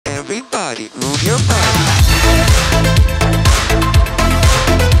Everybody, move your body.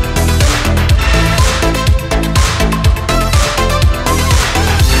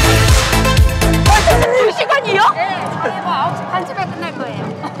 시간이요? 네, 저희 뭐 9시 반쯤에 끝날 거예요.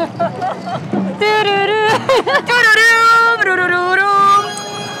 뚜루루, 뚜루루, 루루루루.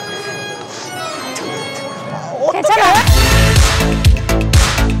 괜찮아요?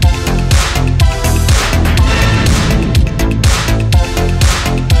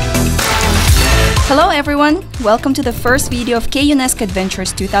 Hello everyone! Welcome to the first video of K-UNESCO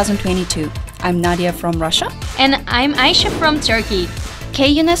Adventurers 2022. I'm Nadia from Russia. And I'm Ayse from Turkey.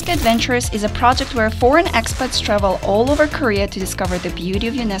 K-UNESCO Adventurers is a project where foreign expats travel all over Korea to discover the beauty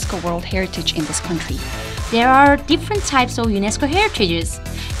of UNESCO World Heritage in this country. There are different types of UNESCO heritages.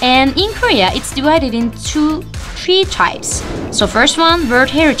 And in Korea, it's divided into three types. So first one, World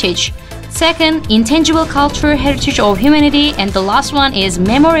Heritage. Second, Intangible Cultural Heritage of Humanity. And the last one is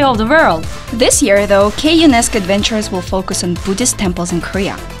Memory of the World. This year, though, K-UNESCO Adventurers will focus on Buddhist temples in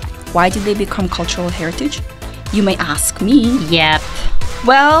Korea. Why did they become cultural heritage? You may ask me. Yep.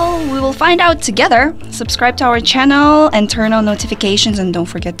 Well, we will find out together. Subscribe to our channel and turn on notifications, and don't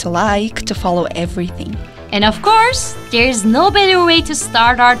forget to like to follow everything. And of course, there's no better way to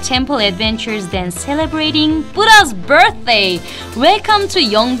start our temple adventures than celebrating Buddha's birthday. Welcome to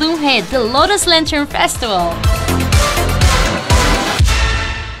Yeondeunghoe, the Lotus Lantern Festival.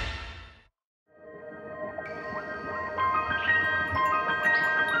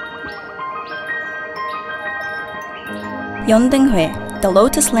 Yeondeunghoe, the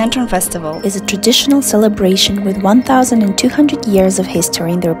Lotus Lantern Festival, is a traditional celebration with 1,200 years of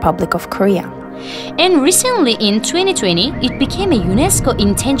history in the Republic of Korea. And recently in 2020, it became a UNESCO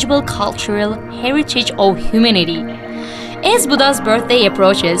Intangible Cultural Heritage of Humanity. As Buddha's birthday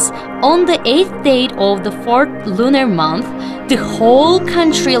approaches, on the 8th day of the 4th lunar month, the whole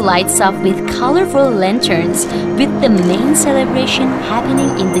country lights up with colorful lanterns, with the main celebration happening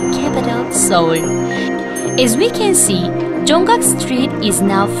in the capital, Seoul. As we can see, Jongak Street is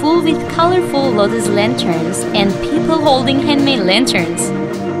now full with colorful lotus lanterns and people holding handmade lanterns.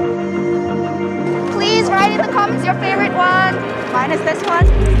 Please write in the comments your favorite one. Mine is this one.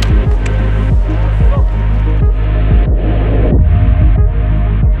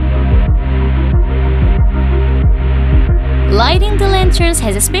 Lighting the lanterns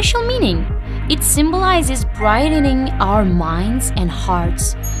has a special meaning. It symbolizes brightening our minds and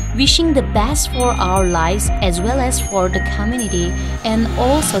hearts, wishing the best for our lives as well as for the community and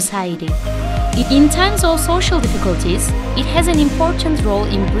all society. In times of social difficulties, it has an important role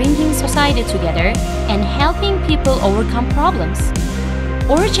in bringing society together and helping people overcome problems.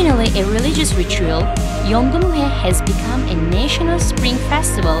 Originally a religious ritual, Yeondeunghoe has become a national spring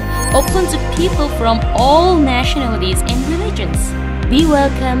festival open to people from all nationalities and religions. Be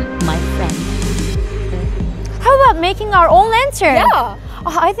welcome, my friend. How about making our own lantern? Yeah.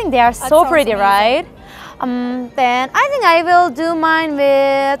 Oh, I think they are so pretty, right? Then I think I will do mine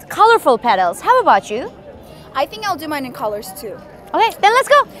with colorful petals. How about you? I think I'll do mine in colors too. Okay, then let's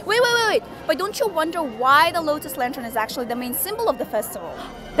go. Wait. But don't you wonder why the Lotus Lantern is actually the main symbol of the festival?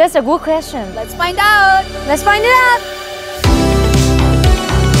 That's a good question. Let's find out. Let's find it out.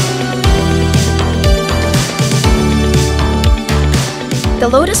 The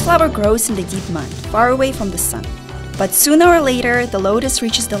lotus flower grows in the deep mud, far away from the sun. But sooner or later, the lotus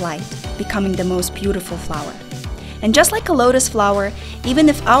reaches the light, becoming the most beautiful flower. And just like a lotus flower, even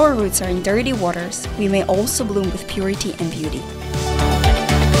if our roots are in dirty waters, we may also bloom with purity and beauty.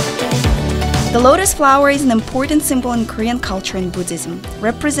 The lotus flower is an important symbol in Korean culture and Buddhism,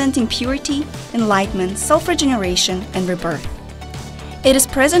 representing purity, enlightenment, self-regeneration, and rebirth. It is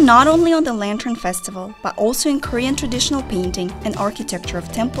present not only on the Lantern Festival, but also in Korean traditional painting and architecture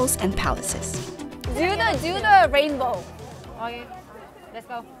of temples and palaces. Do the rainbow. Okay, let's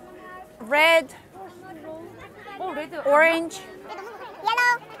go. Red, orange,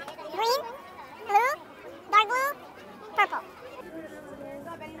 yellow, green, blue, dark blue, purple.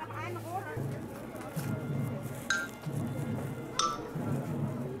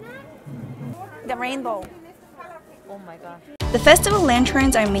 the rainbow. Oh my god. The festival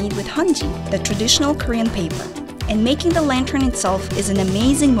lanterns are made with hanji, the traditional Korean paper. And making the lantern itself is an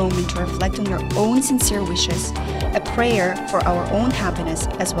amazing moment to reflect on your own sincere wishes, a prayer for our own happiness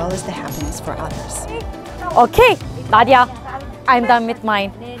as well as the happiness for others. Okay, Nadia, I'm done with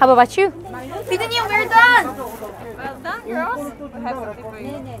mine. How about you? Bidini, we're done! Well done, girls.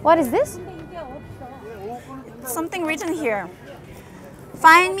 What is this? Something written here.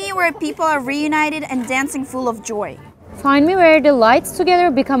 Find me where people are reunited and dancing full of joy. Find me where the lights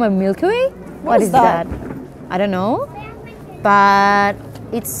together become a Milky Way? What is that? I don't know. But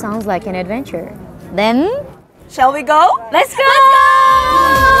It sounds like an adventure. Then, Shall we go? let's go!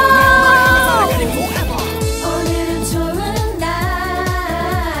 오늘은 좋은 날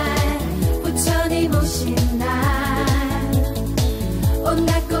부천이 모신 날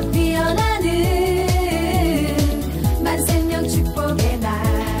온갖꽃 피어나는 만생명 축복의 날.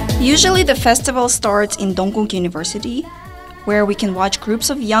 Usually the festival starts in Dongguk University, where we can watch groups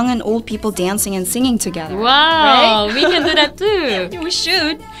of young and old people dancing and singing together. Wow, we can do that too. We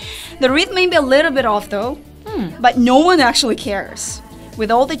should. The rhythm may be a little bit off though, but no one actually cares,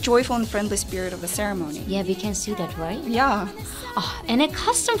 with all the joyful and friendly spirit of the ceremony. Yeah, we can see that, right? Yeah. Oh, and a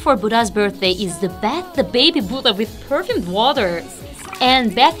custom for Buddha's birthday is to bath the baby Buddha with perfumed water.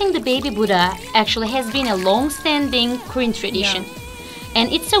 And bathing the baby Buddha actually has been a long-standing Korean tradition. And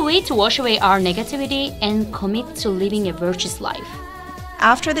it's a way to wash away our negativity and commit to living a virtuous life.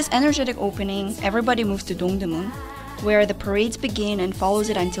 After this energetic opening, everybody moves to Dongdaemun, where the parades begin and follows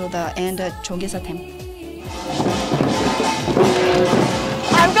it until the end at Jogesa Temple.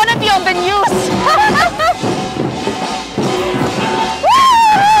 I'm gonna be on the news!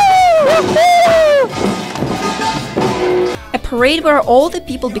 A parade where all the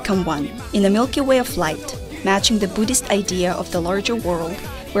people become one, in the Milky Way of light, matching the Buddhist idea of the larger world,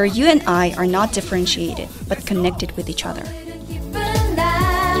 where you and I are not differentiated, but connected with each other. 기쁜 날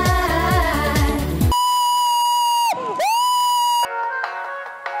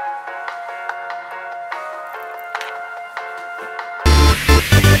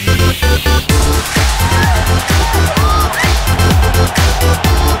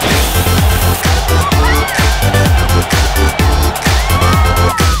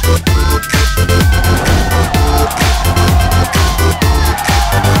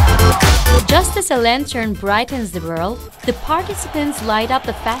Just as a lantern brightens the world, the participants light up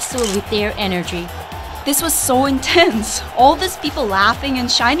the festival with their energy. This was so intense. All these people laughing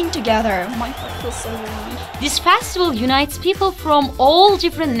and shining together. My heart feels so warm. This festival unites people from all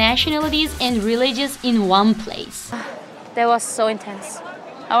different nationalities and religions in one place. That was so intense.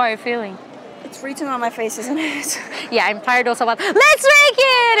 How are you feeling? It's written on my face, isn't it? Yeah, I'm tired also, but let's make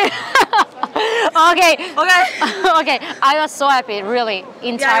it! Okay. Okay, I was so happy, really,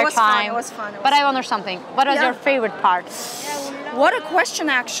 entire it was time. fun, it was fun, it But was I wonder something. What was Yeah. your favorite part? What a question,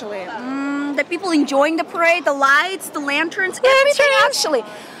 actually. The people enjoying the parade, the lights, the lanterns, everything, actually.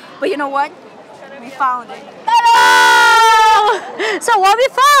 But you know what? We found it. Hello! So what we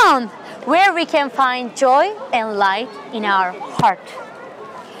found? Where we can find joy and light in our heart.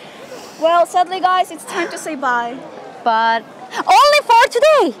 Well, sadly, guys, it's time to say bye. But only for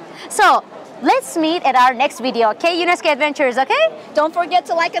today. So let's meet at our next video. K-UNESCO Adventures, okay? Don't forget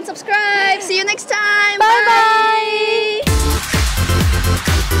to like and subscribe. See you next time. Bye-bye.